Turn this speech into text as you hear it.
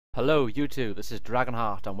Hello YouTube, this is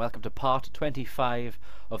Dragonheart and welcome to part 25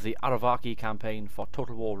 of the Arevaci campaign for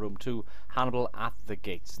Total War Room 2, Hannibal at the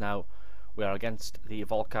Gates. Now, we are against the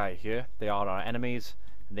Volcae here. They are our enemies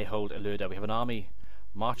and they hold Ilerda. We have an army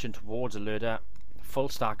marching towards Ilerda, full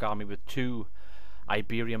stack army with two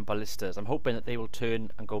Iberian ballistas. I'm hoping that they will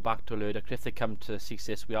turn and go back to Ilerda, because if they come to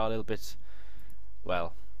Cesis, we are a little bit,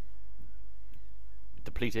 well,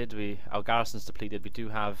 depleted. Our garrison's depleted. We do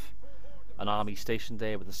have an army stationed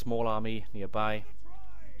there with a small army nearby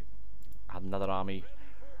and another army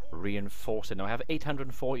reinforcing. Now I have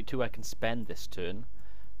 842 I can spend this turn.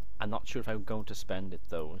 I'm not sure if I'm going to spend it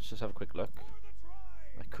though. Let's just have a quick look.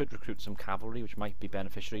 I could recruit some cavalry, which might be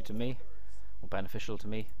beneficial to me.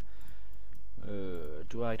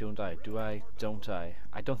 Do I, don't I? Do I, don't I?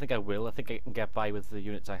 I don't think I will. I think I can get by with the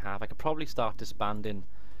units I have. I could probably start disbanding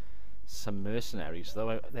some mercenaries,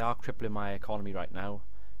 though they are crippling my economy right now.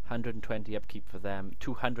 120 upkeep for them,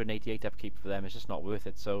 288 upkeep for them. It's just not worth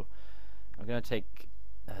it. So I'm going to take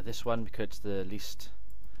this one because it's the least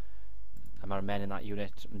amount of men in that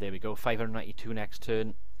unit. And there we go, 592 next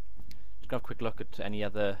turn. Just going to have a quick look at any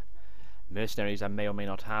other mercenaries I may or may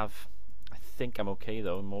not have. I think I'm okay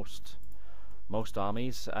though. Most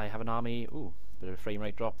armies. I have an army. Ooh, bit of a frame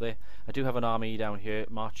rate drop there. I do have an army down here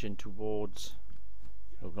marching towards.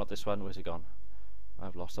 Oh, not this one. Where's it gone?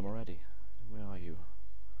 I've lost them already. Where are you?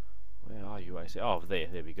 Where are you? I say, oh, there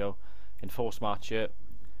we go. Enforced march here.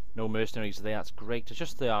 No mercenaries there. That's great. It's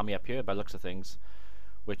just the army up here, by the looks of things,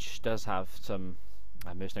 which does have some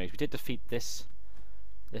mercenaries. We did defeat this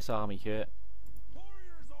army here.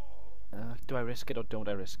 Do I risk it or don't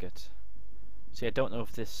I risk it? See, I don't know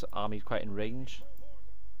if this army is quite in range.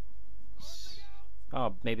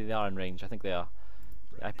 Oh, maybe they are in range. I think they are.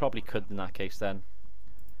 I probably could in that case then.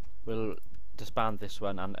 We'll disband this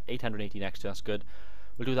one and 880 next turn. That's good.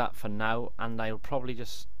 We'll do that for now, and I'll probably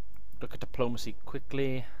just look at diplomacy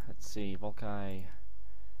quickly. Let's see, Volcae.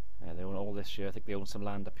 They own all this year. I think they own some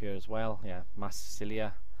land up here as well. Yeah,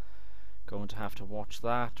 Massilia. Going to have to watch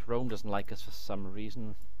that. Rome doesn't like us for some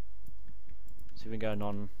reason. See if we can go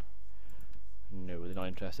on. No, they're not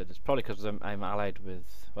interested. It's probably because I'm allied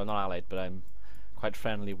with, well, not allied, but I'm quite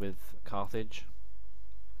friendly with Carthage.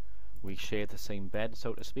 We share the same bed,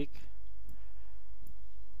 so to speak.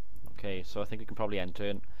 Okay, so I think we can probably end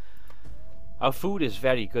turn. Our food is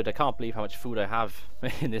very good. I can't believe how much food I have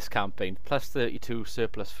in this campaign. Plus 32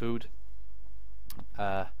 surplus food.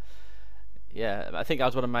 Yeah, I think that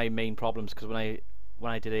was one of my main problems, because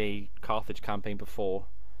when I did a Carthage campaign before,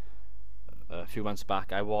 a few months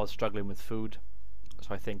back, I was struggling with food.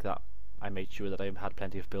 So I think that I made sure that I had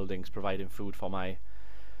plenty of buildings providing food for my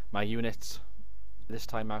units. This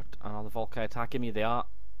time out, are the Volcae attacking me? They are.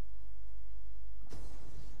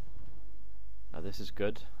 Now this is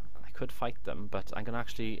good. I could fight them, but I'm going to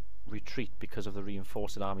actually retreat because of the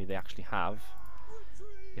reinforced army they actually have.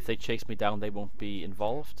 If they chase me down, they won't be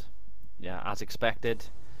involved. Yeah, as expected.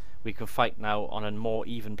 We can fight now on a more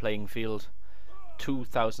even playing field.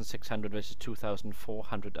 2,600 versus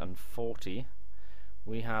 2,440.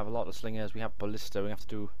 We have a lot of slingers. We have ballista. We have to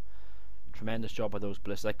do a tremendous job with those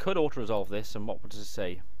ballistas. I could auto-resolve this, and what does it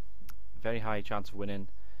say? Very high chance of winning.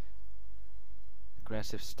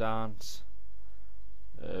 Aggressive stance.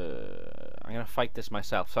 I'm going to fight this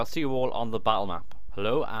myself, so I'll see you all on the battle map.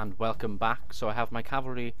 Hello and welcome back. So I have my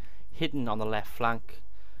cavalry hidden on the left flank.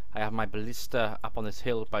 I have my ballista up on this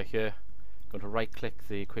hill by here. I'm going to right click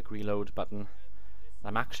the quick reload button.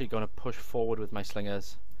 I'm actually going to push forward with my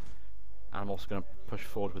slingers, and I'm also going to push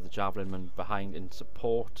forward with the javelinmen behind in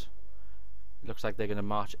support. It looks like they're going to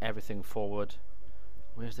march everything forward.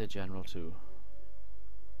 Where's their general to?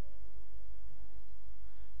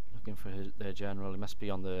 Looking for their general. It must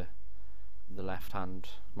be on the left hand,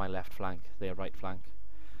 my left flank, their right flank.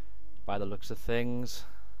 By the looks of things,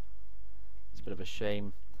 it's a bit of a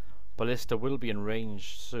shame. Ballista will be in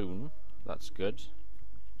range soon. That's good.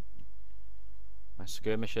 My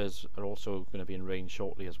skirmishers are also going to be in range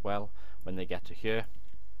shortly as well when they get to here.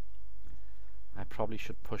 I probably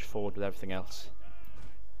should push forward with everything else.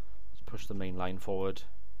 Let's push the main line forward,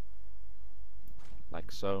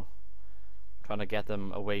 like so. Trying to get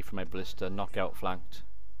them away from my ballista, not get outflanked.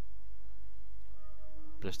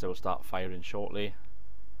 Ballista will start firing shortly.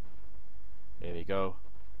 There we go.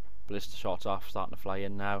 Ballista shots off, starting to fly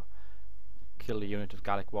in now. Kill the unit of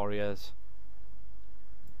Gallic warriors.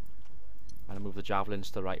 I'm going to move the javelins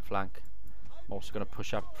to the right flank. I'm also going to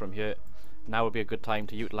push up from here. Now would be a good time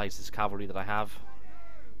to utilise this cavalry that I have.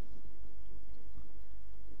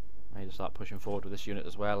 I need to start pushing forward with this unit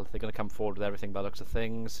as well. They're going to come forward with everything by the looks of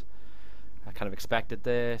things. I kind of expected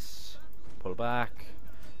this. Pull back,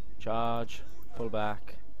 charge, pull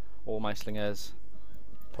back, All my slingers.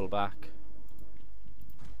 Pull back.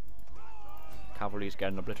 Cavalry's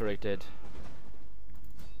getting obliterated.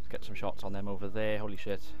 Let's get some shots on them over there. Holy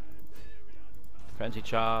shit. Frenzy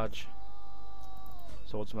charge.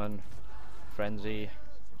 Swordsman. Frenzy.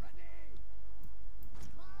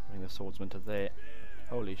 Bring the swordsman to there.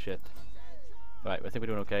 Holy shit. Right, I think we're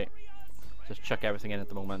doing okay. Just chuck everything in at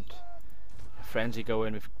the moment. Frenzy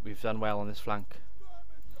going, we've done well on this flank.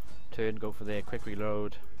 Turn, go for there, quick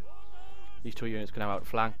reload. These two units can now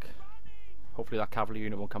outflank. Hopefully that cavalry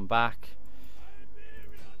unit won't come back.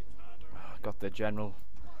 Got the general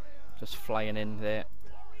just flying in there.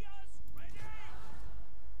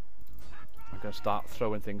 I'm going to start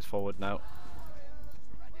throwing things forward now.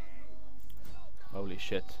 Holy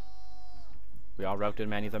shit. We are routing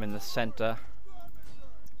many of them in the centre.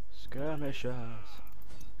 Skirmishers.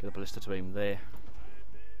 Get a ballista to aim there.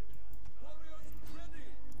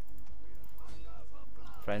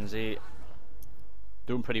 Frenzy.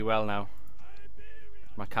 Doing pretty well now.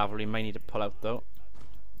 My cavalry may need to pull out though.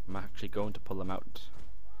 I'm actually going to pull them out.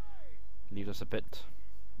 Leaves us a bit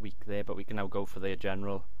weak there, but we can now go for their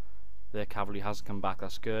general. Their cavalry has come back,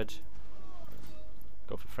 that's good.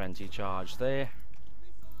 Go for frenzy charge there.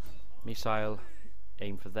 Missile,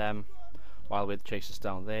 aim for them while we chase us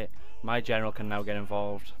down there. My general can now get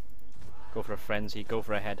involved. Go for a frenzy, go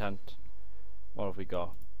for a headhunt. What have we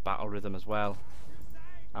got? Battle rhythm as well.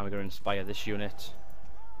 And we're going to inspire this unit.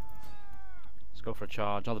 Let's go for a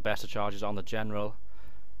charge. Not the best of charges on the general,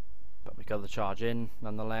 but we got the charge in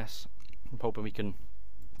nonetheless. I'm hoping we can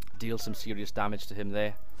deal some serious damage to him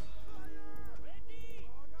there.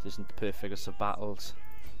 This isn't the perfectest of battles.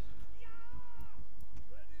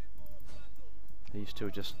 These two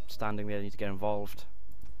are just standing there, need to get involved.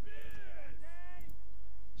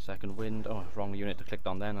 Second wind. Oh, wrong unit to click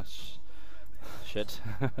on then. That's shit.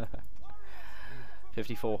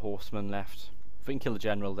 54 horsemen left. If we can kill the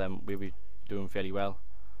general, then we'll be doing fairly well.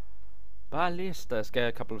 Ballista. Let's get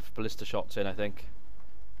a couple of ballista shots in, I think.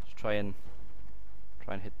 Just try and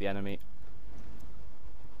hit the enemy.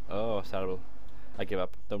 Oh, it's terrible. I give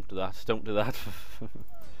up. Don't do that. Don't do that.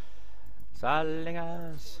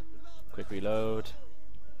 Slingers. Quick reload.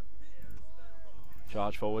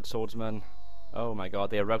 Charge forward, swordsman. Oh my god,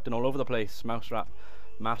 they are routing all over the place. Mass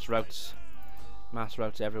routes. Mass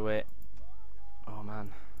routes everywhere. Oh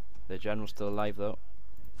man. Their general's still alive though.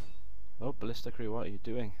 Oh, ballista crew, what are you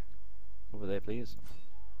doing? Over there, please.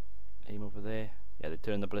 Aim over there. Yeah, they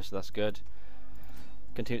turned the ballista, that's good.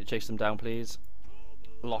 Continue to chase them down, please.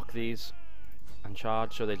 Lock these and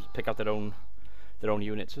charge so they pick out their own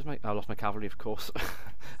units. I lost my cavalry, of course.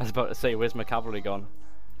 I was about to say, where's my cavalry gone?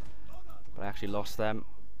 But I actually lost them.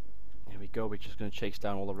 Here we go, we're just going to chase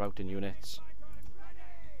down all the routing units.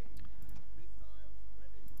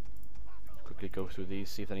 Quickly go through these,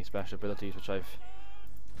 see if there are any special abilities which I've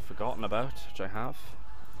forgotten about, which I have.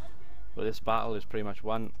 But this battle is pretty much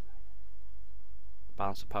won.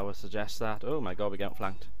 Balance of power suggests that. Oh my god, we get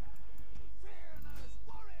outflanked.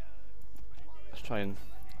 Let's try and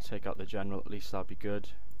take out the general, at least that'll be good.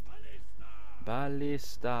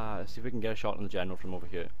 Ballista. Let's see if we can get a shot on the general from over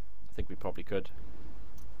here. I think we probably could.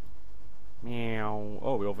 Meow.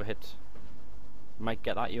 Oh, we overhit. Might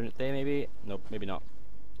get that unit there maybe. Nope, maybe not.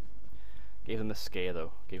 Gave them a scare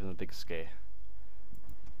though. Gave them a big scare.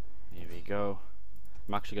 Here we go.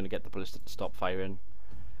 I'm actually going to get the ballista to stop firing.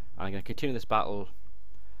 And I'm going to continue this battle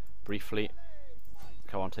briefly.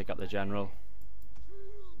 Come on, take out the general.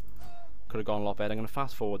 Could have gone a lot better. I'm going to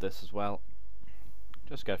fast forward this as well.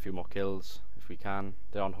 Just get a few more kills if we can.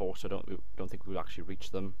 They're on horse, so don't think we'll actually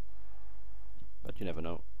reach them. But you never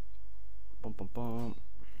know. Bum bum bum.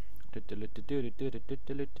 3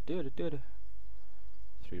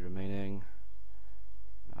 remaining.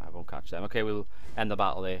 I won't catch them. Okay, we'll end the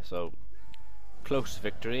battle there. So close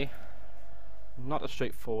victory. Not as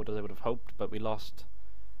straightforward as I would have hoped, but we lost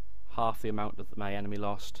half the amount that my enemy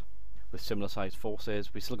lost with similar sized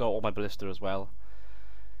forces. We still got all my ballista as well.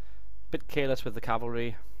 Bit careless with the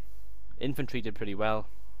cavalry. Infantry did pretty well.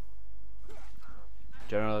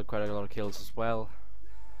 General had quite a lot of kills as well.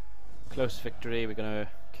 Close victory. We're going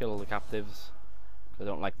to kill all the captives because I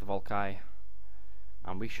don't like the Volkai.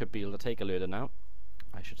 And we should be able to take a leader now,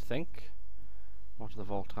 I should think. What are the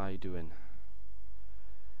Voltai doing?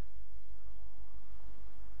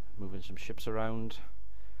 Moving some ships around.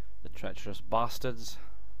 The treacherous bastards.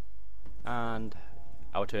 And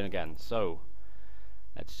our turn again. So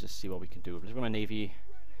let's just see what we can do. Let's bring my navy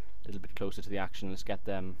a little bit closer to the action. Let's get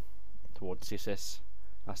them towards Sissis.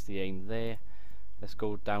 That's the aim there. Let's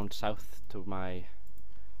go down south to my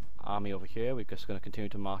army over here. We're just going to continue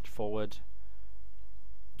to march forward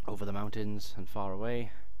over the mountains and far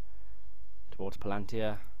away. towards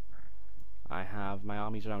Palantir. I have my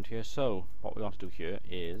armies around here, so what we want to do here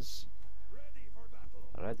is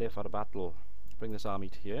ready for battle. Bring this army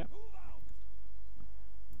to here.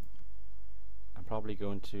 I'm probably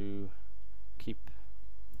going to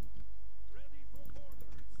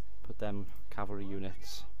put them cavalry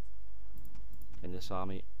units in this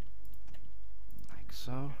army like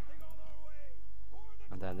so,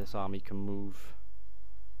 and then this army can move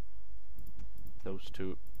those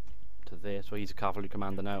two to there, so he's a cavalry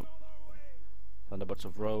commander now. Thunderbolts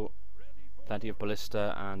of row, plenty of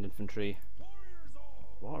ballista and infantry.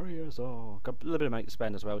 Warriors, oh, got a little bit of money to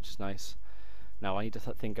spend as well, which is nice. Now I need to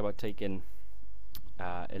think about taking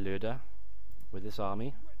Ilerda with this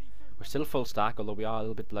army. We're still full stack, although we are a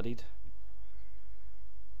little bit bloodied.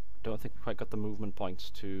 Don't think we quite got the movement points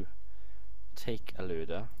to take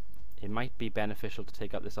Ilerda. It might be beneficial to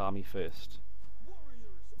take out this army first.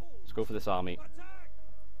 Let's go for this army.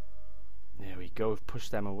 There we go, push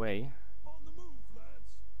them away.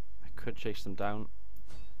 I could chase them down.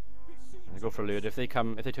 I go for Ilerda. If they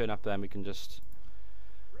turn up, then we can just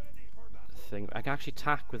I can actually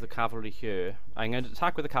attack with the cavalry here. I'm going to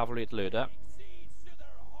attack with the cavalry at Ilerda.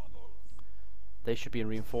 They should be in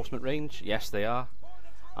reinforcement range. Yes, they are.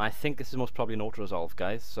 I think this is most probably an auto-resolve,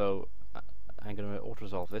 guys, so I'm going to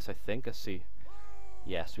auto-resolve this, I think. Let's see.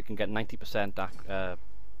 Yes, we can get 90%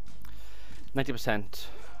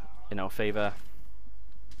 in our favour.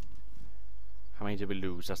 How many did we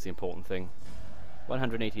lose? That's the important thing.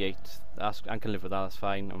 188. I can live with that, that's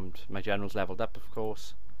fine. And my general's leveled up, of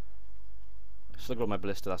course. Still got my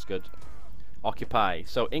ballista, that's good. Occupy.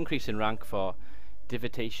 So, increase in rank for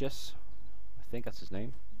Divitatius. I think that's his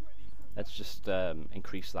name. Let's just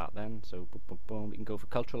increase that then. So boom, boom, boom. We can go for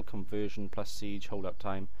cultural conversion plus siege holdout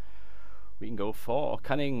time. We can go for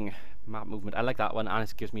cunning map movement. I like that one, and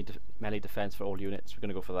it gives me melee defense for all units. We're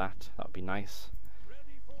gonna go for that. That would be nice.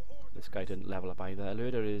 This guy didn't level up either.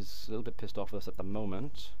 Ilerda is a little bit pissed off with us at the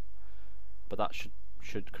moment, but that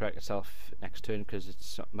should correct itself next turn because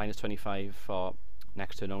it's minus 25 for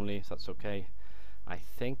next turn only. So that's okay. I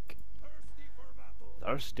think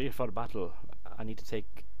thirsty for battle. I need to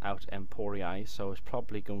take out Emporii, so it's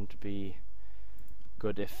probably going to be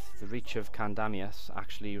good if the reach of Candamius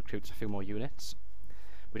actually recruits a few more units.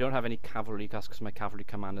 We don't have any cavalry because my cavalry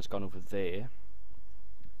commander's gone over there.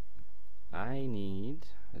 I need,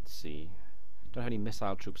 let's see, don't have any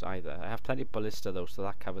missile troops either. I have plenty of ballista though, so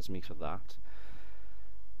that covers me for that.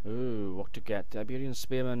 Ooh, what to get? Iberian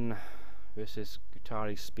Spearman versus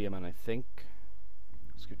Scutari Spearman, I think.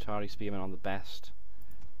 Scutari Spearman on the best.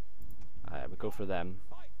 We go for them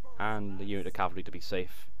and the unit of cavalry to be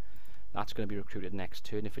safe. That's going to be recruited next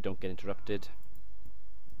turn if we don't get interrupted.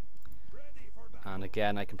 And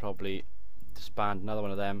again, I can probably disband another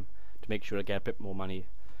one of them to make sure I get a bit more money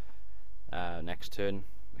next turn.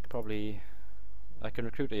 I can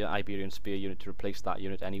recruit an Iberian Spear unit to replace that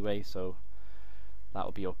unit anyway, so that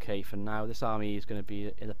will be okay for now. This army is going to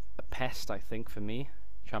be a pest, I think, for me.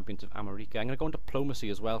 Champions of America. I'm going to go into diplomacy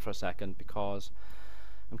as well for a second because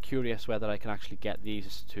I'm curious whether I can actually get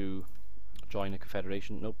these to join a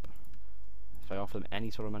confederation. Nope. If I offer them any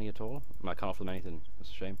sort of money at all, I can't offer them anything.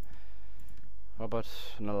 That's a shame. How about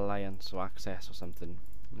an alliance or access or something?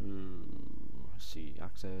 Ooh, let's see.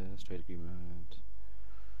 Access, trade agreement.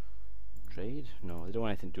 Trade? No, they don't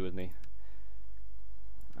want anything to do with me.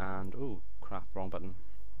 And, ooh, crap, wrong button.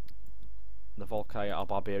 The Volkai are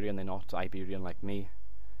barbarian, they're not Iberian like me.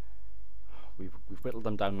 We've whittled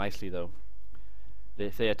them down nicely though.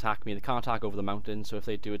 If they attack me, they can't attack over the mountain, so if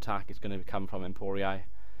they do attack, it's going to come from Emporii.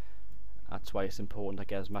 That's why it's important I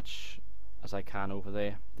get as much as I can over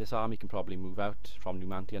there. This army can probably move out from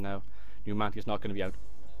Numantia now. Numantia's not going to be out.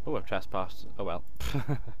 Oh, I've trespassed. Oh well.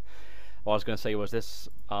 What I was going to say was this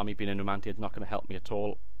army being in Numantia is not going to help me at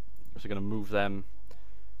all. So we're going to move them.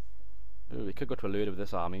 Ooh, we could go to Ilerda with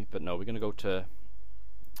this army, but no, we're going to go to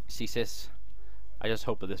Cesis. I just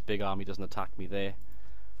hope that this big army doesn't attack me there.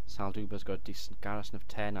 Salduba's got a decent garrison of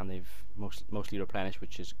 10 and they've mostly replenished,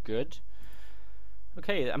 which is good.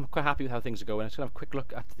 Okay, I'm quite happy with how things are going. Let's have a quick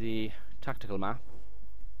look at the tactical map.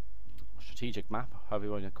 Strategic map, however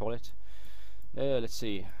you want to call it. Let's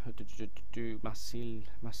see.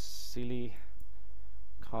 Massili,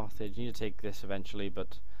 Carthage. I need to take this eventually,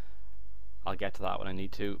 but I'll get to that when I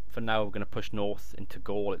need to. For now, we're going to push north into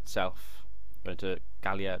Gaul itself, into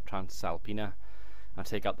Gallia Transalpina, and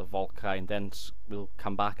take out the Volkai, and then we'll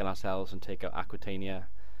come back on ourselves and take out Aquitania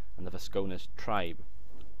and the Vascones tribe.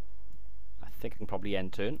 I think I can probably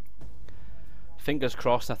end turn. Fingers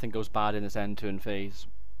crossed nothing goes bad in this end turn phase.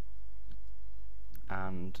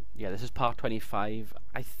 And yeah, this is part 25.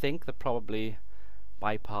 I think that probably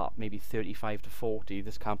by part maybe 35 to 40,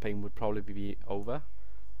 this campaign would probably be over.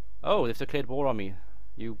 Oh, they've declared war on me.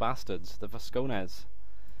 You bastards. The Vascones.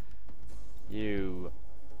 You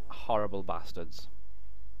horrible bastards.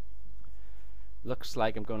 Looks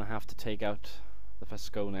like I'm going to have to take out the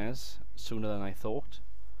Vascones sooner than I thought.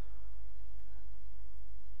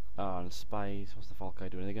 Oh, and spies. What's the Volkai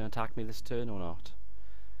doing? Are they going to attack me this turn or not?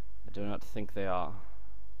 I do not think they are.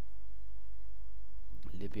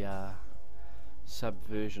 Libya.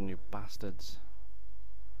 Subversion, you bastards.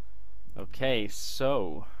 Okay,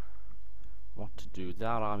 so what to do?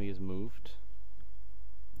 That army is moved.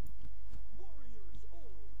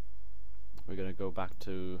 We're going to go back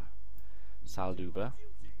to Salduba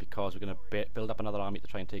because we're going to build up another army to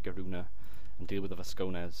try and take Aruna and deal with the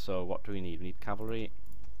Vascones. So what do we need? We need cavalry,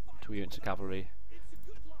 2 units of cavalry.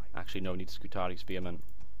 Actually no, we need Scutari spearmen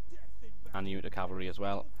and a unit of cavalry as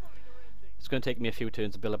well. It's going to take me a few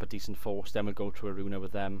turns to build up a decent force, then we'll go to Aruna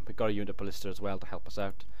with them. We've got a unit of ballista as well to help us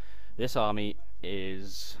out. This army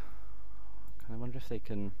is... I wonder if they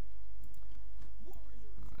can...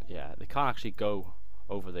 Yeah, they can't actually go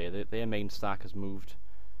over there. Their main stack has moved.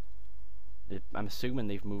 I'm assuming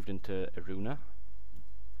they've moved into Aruna,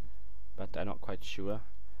 but I'm not quite sure.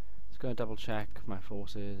 Just going to double check my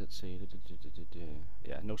forces. Let's see.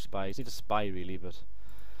 Yeah, no spies. Need a spy really, but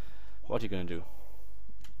what are you going to do?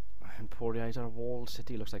 Emporia, is that a walled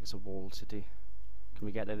city? Looks like it's a walled city. Can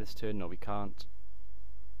we get there this turn? No, we can't.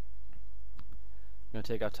 I'm going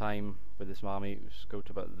to take our time with this army. Just go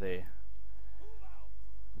to about there.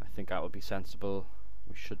 I think that would be sensible.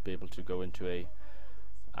 We should be able to go into a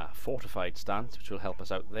fortified stance, which will help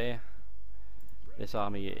us out there. This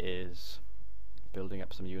army is building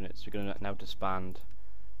up some units. We're going to now disband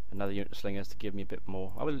another unit of slingers to give me a bit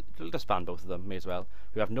more. We'll disband both of them, may as well.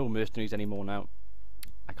 We have no mercenaries anymore now.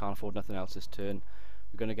 I can't afford nothing else this turn.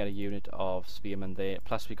 We're going to get a unit of spearmen there,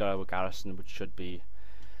 plus we got our garrison, which should be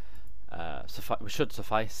which should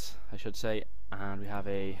suffice, I should say. And we have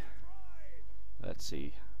a, let's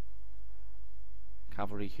see,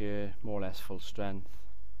 cavalry here, more or less full strength.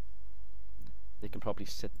 They can probably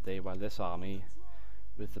sit there while this army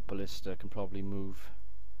with the ballista can probably move.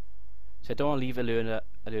 So I don't want to leave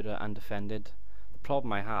Alura undefended. The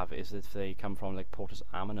problem I have is if they come from like Portus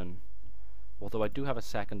Amanon. Although I do have a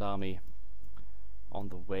second army on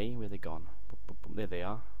the way. Where are they gone? There they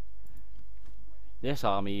are. This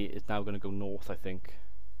army is now going to go north, I think,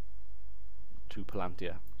 to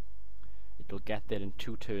Palantia. It'll get there in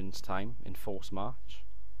 2 turns time in force march.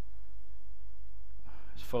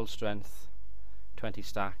 It's full strength, 20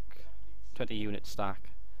 unit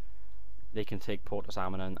stack. They can take Portus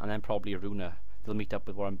Amanon and then probably Aruna. They'll meet up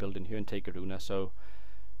with what I'm building here and take Aruna. So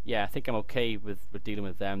yeah, I think I'm okay with dealing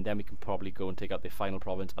with them. Then we can probably go and take out the final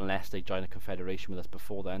province, unless they join a confederation with us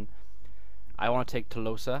before then. I want to take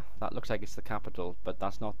Tolosa. That looks like it's the capital, but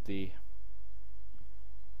that's not the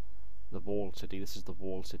walled city. This is the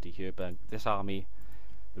walled city here. But this army,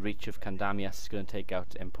 the reach of Kandamias, is going to take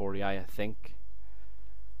out Emporii, I think.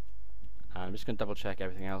 And I'm just going to double check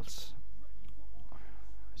everything else.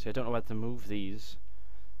 See, I don't know whether to move these.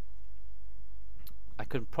 I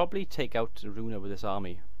could probably take out Aruna with this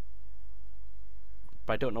army,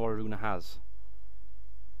 but I don't know what Aruna has.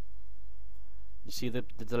 You see the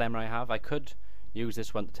dilemma I have? I could use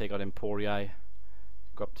this one to take out Emporii,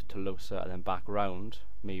 go up to Tolosa and then back round,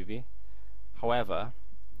 maybe. However,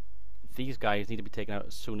 these guys need to be taken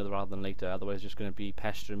out sooner rather than later, otherwise they're just going to be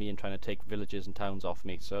pestering me and trying to take villages and towns off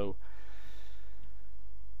me. So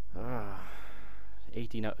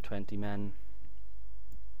 18 out of 20 men.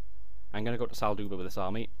 I'm going to go to Salduba with this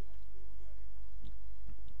army,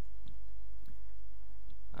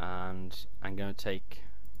 and I'm going to take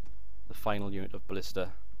the final unit of ballista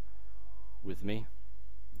with me,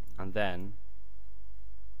 and then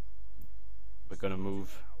we're going to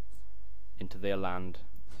move into their land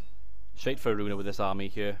straight for Aruna with this army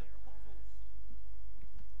here.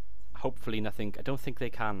 Hopefully nothing, I don't think they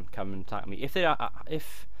can come and attack me. If they are,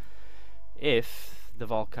 if the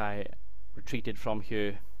Volkai retreated from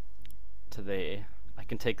here to there, I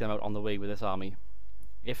can take them out on the way with this army.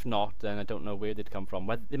 If not, then I don't know where they'd come from.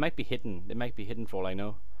 They might be hidden. They might be hidden for all I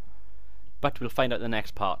know. But we'll find out in the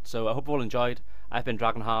next part. So I hope you all enjoyed. I've been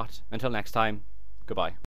Dragonheart. Until next time, goodbye.